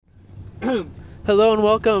Hello and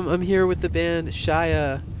welcome. I'm here with the band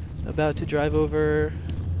Shia, about to drive over.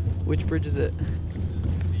 Which bridge is it? This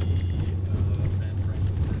is the Ben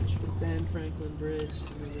Franklin Bridge. Ben Franklin Bridge.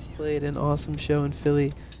 We just played an awesome show in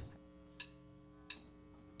Philly.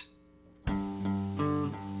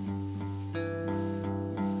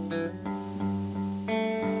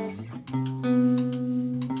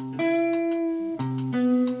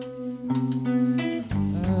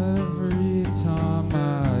 Every time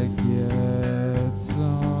I get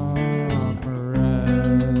some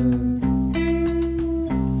rest,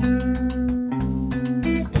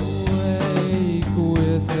 wake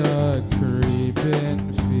with a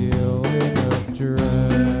creeping feeling of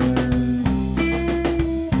dread.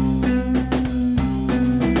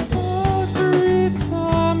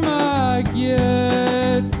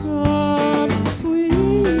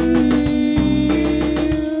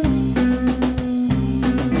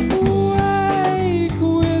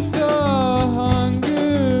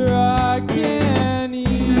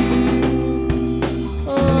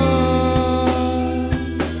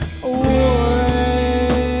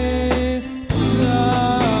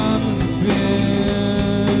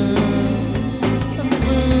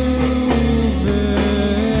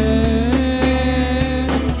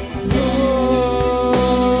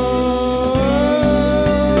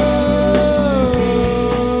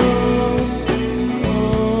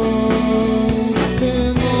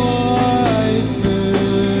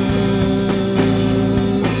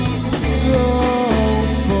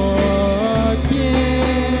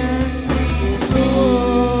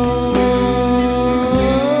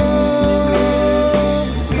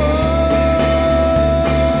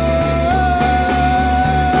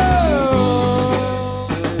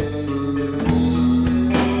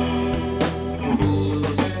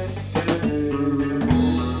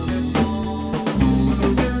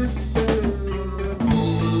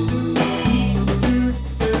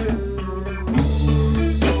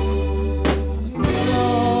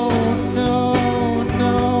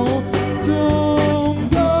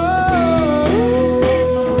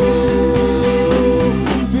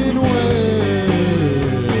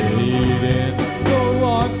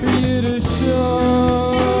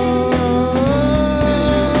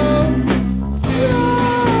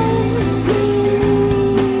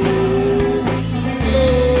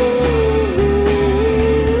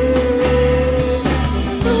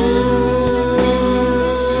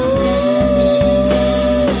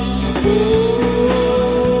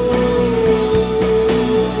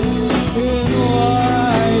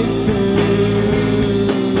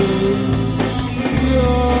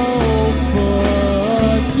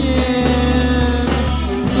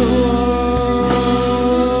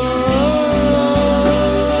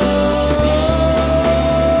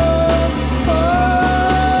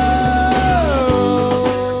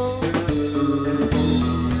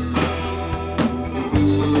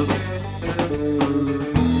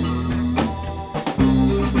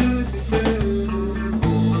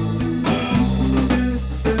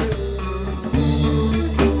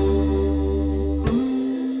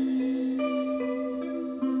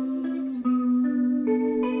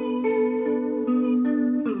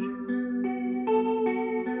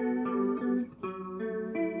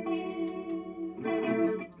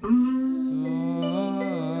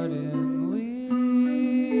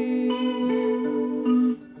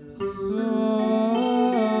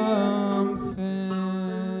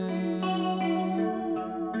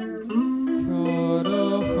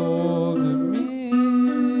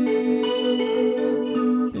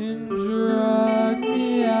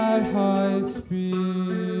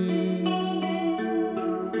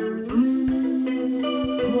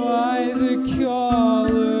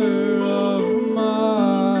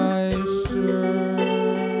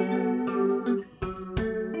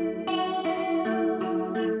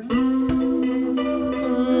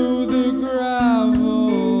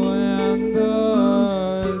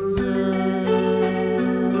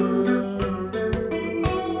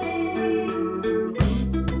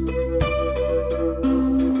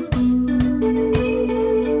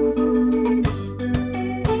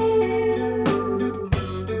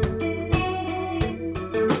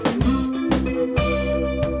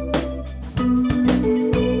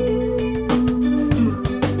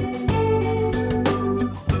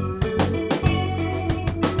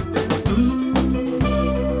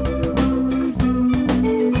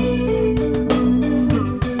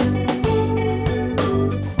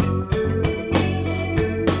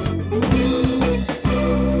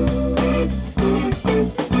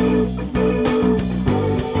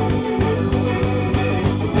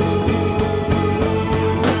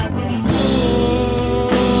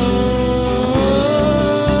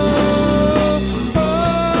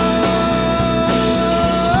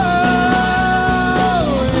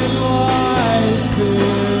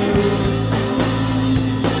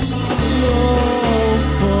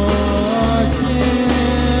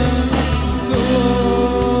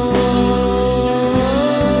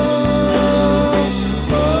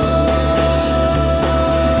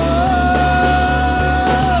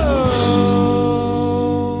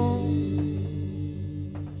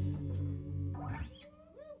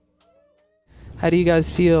 How do you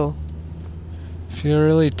guys feel? Feel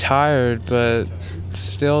really tired, but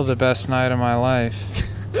still the best night of my life.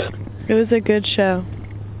 It was a good show.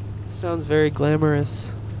 Sounds very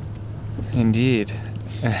glamorous. Indeed.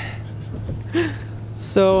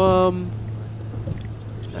 So,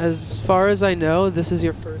 as far as I know, this is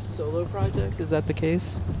your first solo project. Is that the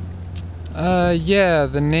case? Yeah,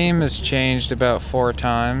 the name has changed about 4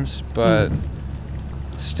 times, but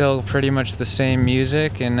still pretty much the same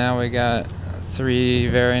music, and now we got 3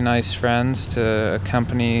 very nice friends to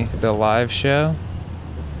accompany the live show.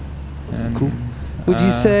 And, Cool. Would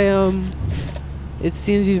you say, it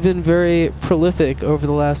seems you've been very prolific over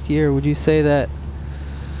the last year. Would you say that,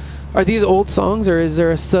 are these old songs, or is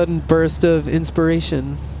there a sudden burst of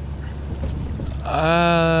inspiration?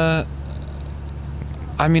 I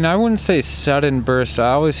mean, I wouldn't say sudden burst.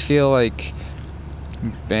 I always feel like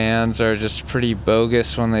bands are just pretty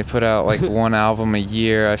bogus when they put out like one album a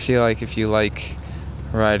year. I feel like if you like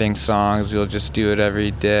writing songs, you'll just do it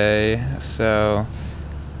every day. So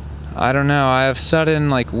I don't know. I have sudden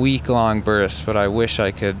like week-long bursts, but I wish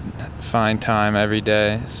I could find time every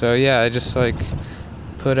day. So yeah, I just like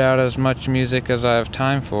put out as much music as I have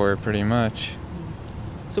time for, pretty much.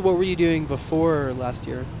 So what were you doing before last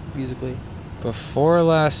year, musically? Before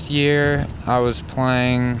last year, I was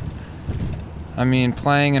playing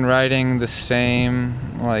and writing the same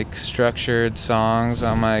like structured songs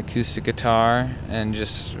on my acoustic guitar, and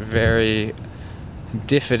just very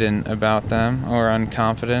diffident about them, or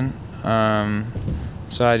unconfident.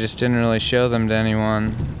 So I just didn't really show them to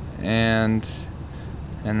anyone, and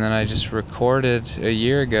then I just recorded a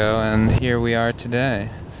year ago, and here we are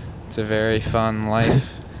today. It's a very fun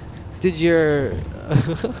life.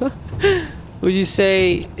 Would you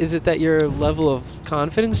say, is it that your level of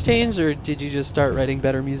confidence changed, or did you just start writing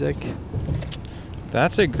better music?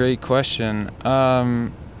 That's a great question.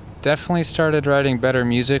 Definitely started writing better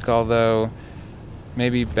music, although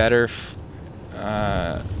maybe better for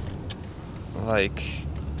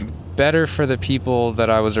the people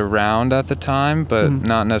that I was around at the time, but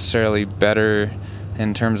not necessarily better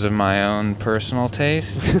in terms of my own personal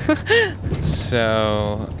taste.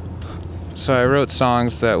 So I wrote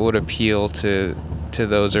songs that would appeal to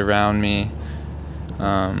those around me.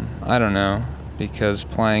 I don't know, because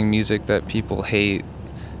playing music that people hate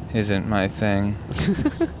isn't my thing.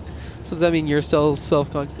 So does that mean you're still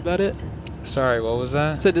self-conscious about it? Sorry, what was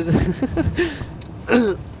that? So does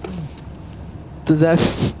that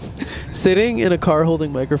sitting in a car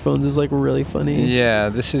holding microphones is like really funny? Yeah,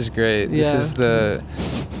 this is great. Yeah. This is the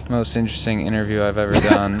most interesting interview I've ever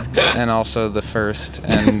done, and also the first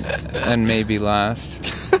and maybe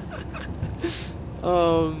last.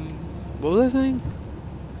 What was I saying?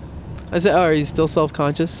 I said, are you still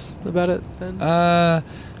self-conscious about it then? I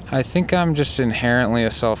think I'm just inherently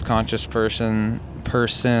a self-conscious person,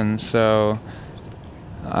 so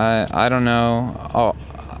I don't know.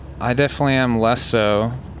 I definitely am less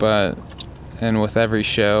so, and with every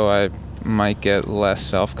show I might get less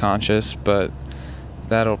self-conscious, but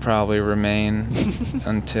that'll probably remain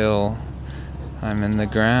until I'm in the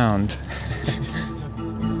ground.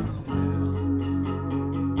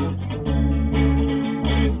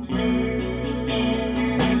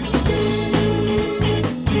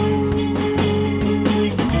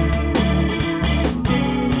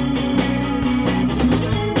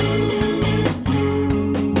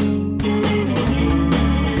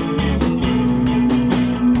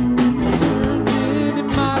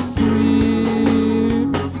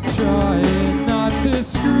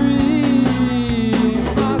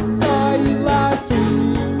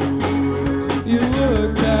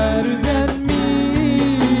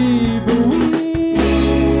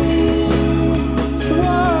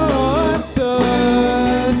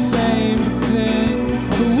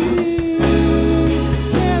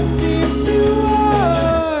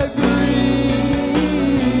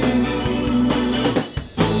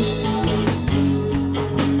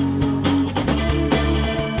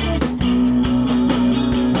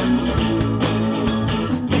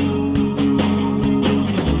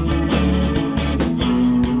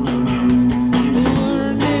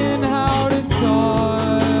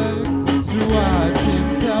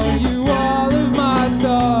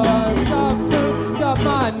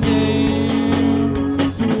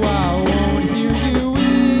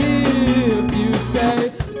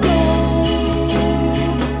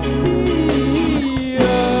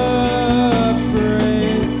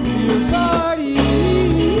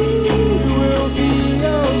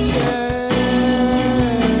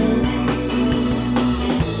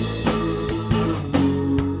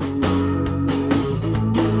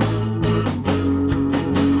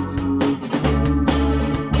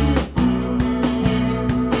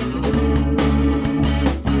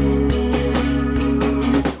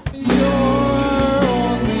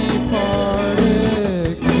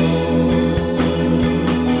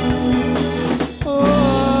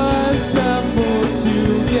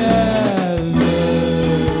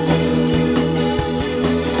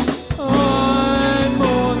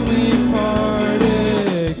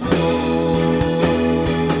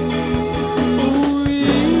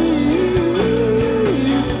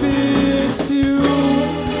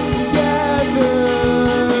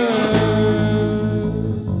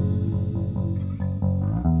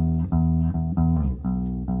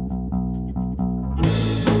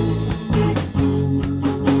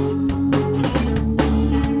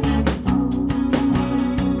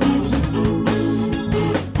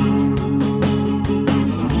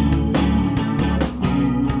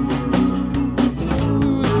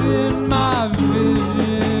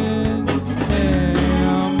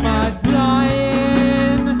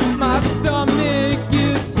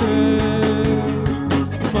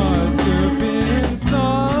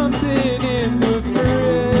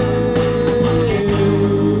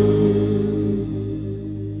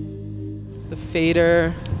 The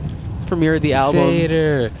Fader premiered the album.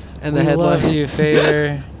 Fader. And the We headline. love you,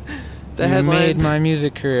 Fader. The You headline. made my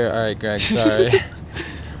music career. All right, Greg. Sorry.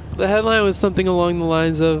 The headline was something along the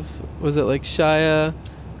lines of, was it like Shia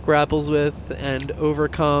grapples with and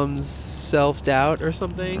overcomes self-doubt or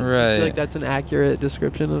something? I Right. feel like that's an accurate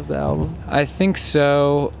description of the album. I think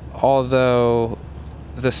so. Although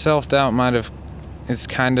the self-doubt is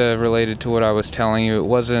kind of related to what I was telling you. It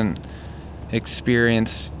wasn't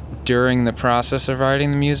experienced during the process of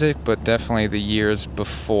writing the music, but definitely the years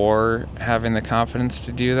before having the confidence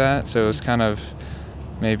to do that. So it was kind of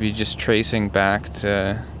maybe just tracing back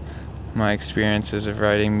to my experiences of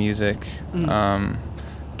writing music.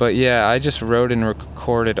 But yeah, I just wrote and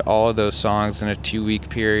recorded all of those songs in a 2-week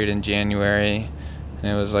period in January,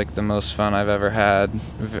 and it was like the most fun I've ever had,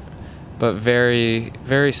 but very,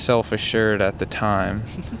 very self-assured at the time,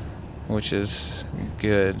 which is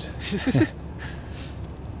good.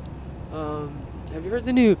 Have you heard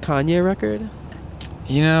the new Kanye record?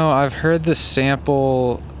 You know, I've heard the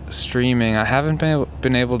sample streaming. I haven't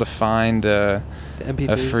been able to find The a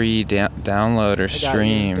MP3s? free download or I got you,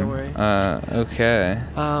 stream. don't worry. Okay.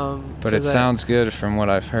 But it 'cause sounds good from what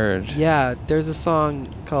I've heard. Yeah, there's a song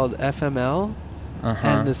called FML, Uh-huh.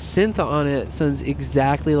 and the synth on it sounds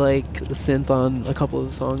exactly like the synth on a couple of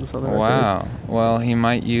the songs on the record. Wow. Well, he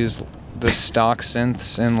might use the stock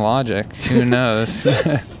synths in Logic. Who knows?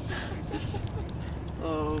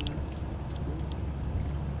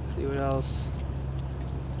 See what else.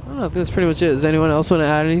 I don't know if that's pretty much it. Does anyone else want to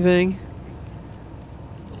add anything?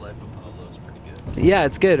 The Life of Pablo is pretty good. Yeah,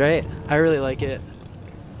 it's good, right? I really like it.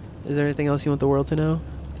 Is there anything else you want the world to know?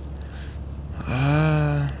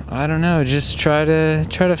 I don't know. Just try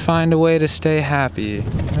to find a way to stay happy.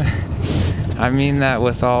 I mean that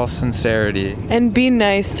with all sincerity. And be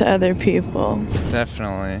nice to other people.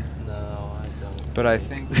 Definitely. No, I don't. But I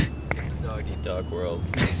think It's a dog-eat-dog world.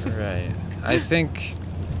 right. I think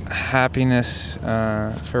happiness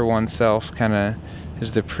for oneself kind of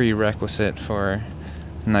is the prerequisite for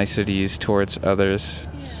niceties towards others.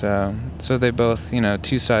 So they both,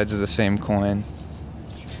 two sides of the same coin.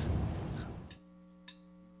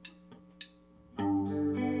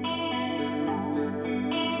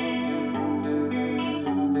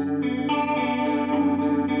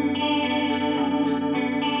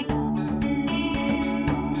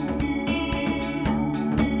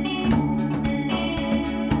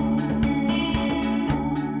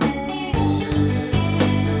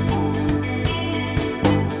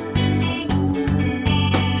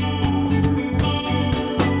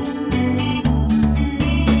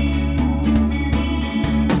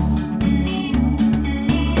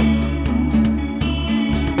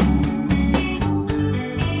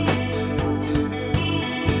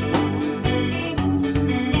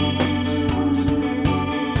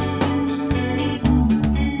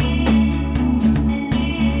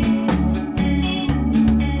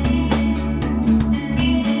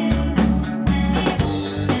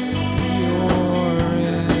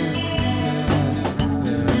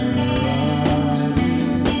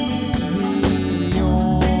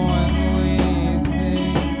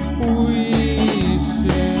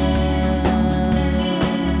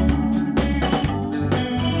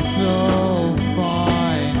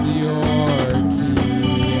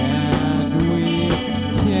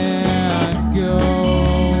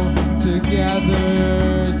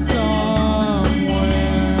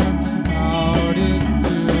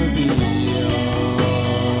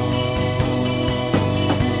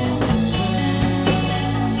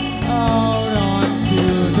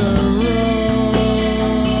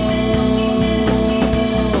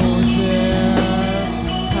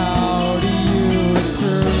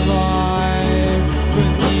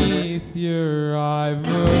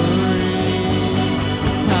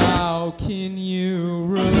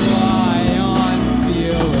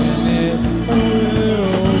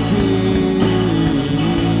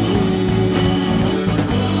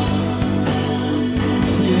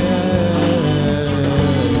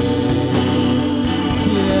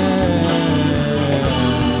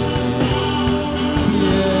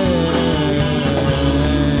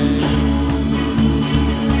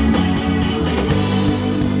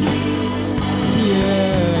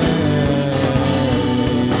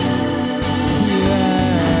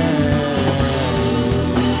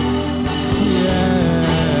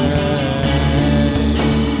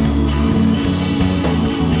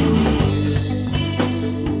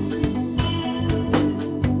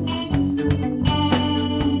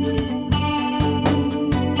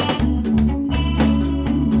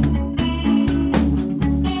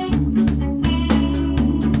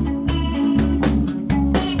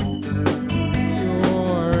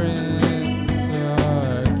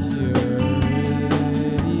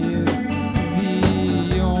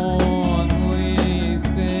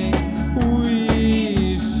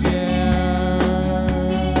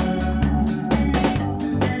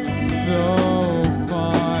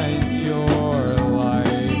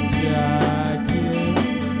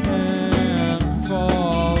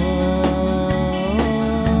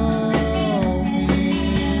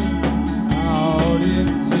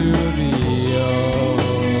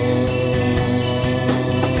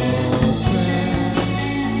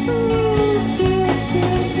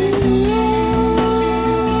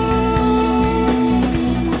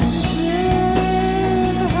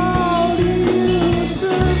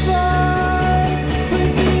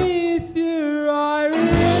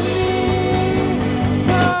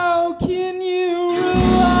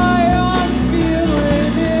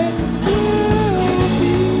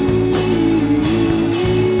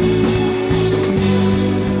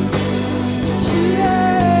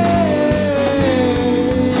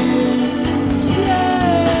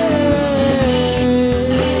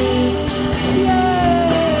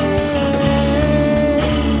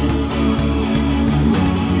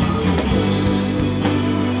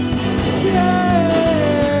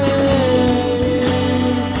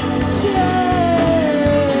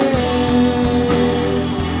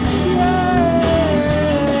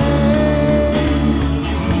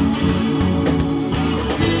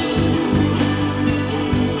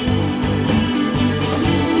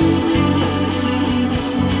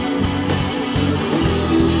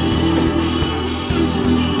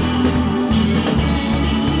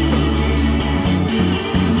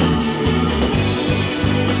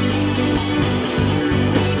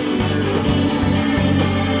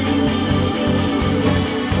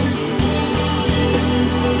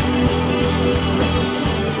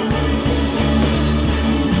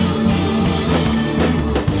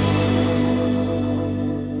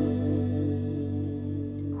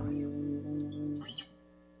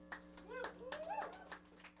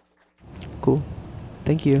 Cool.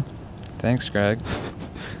 Thank you. Thanks, Greg.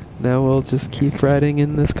 Now we'll just keep riding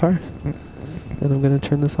in this car. And I'm going to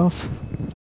turn this off.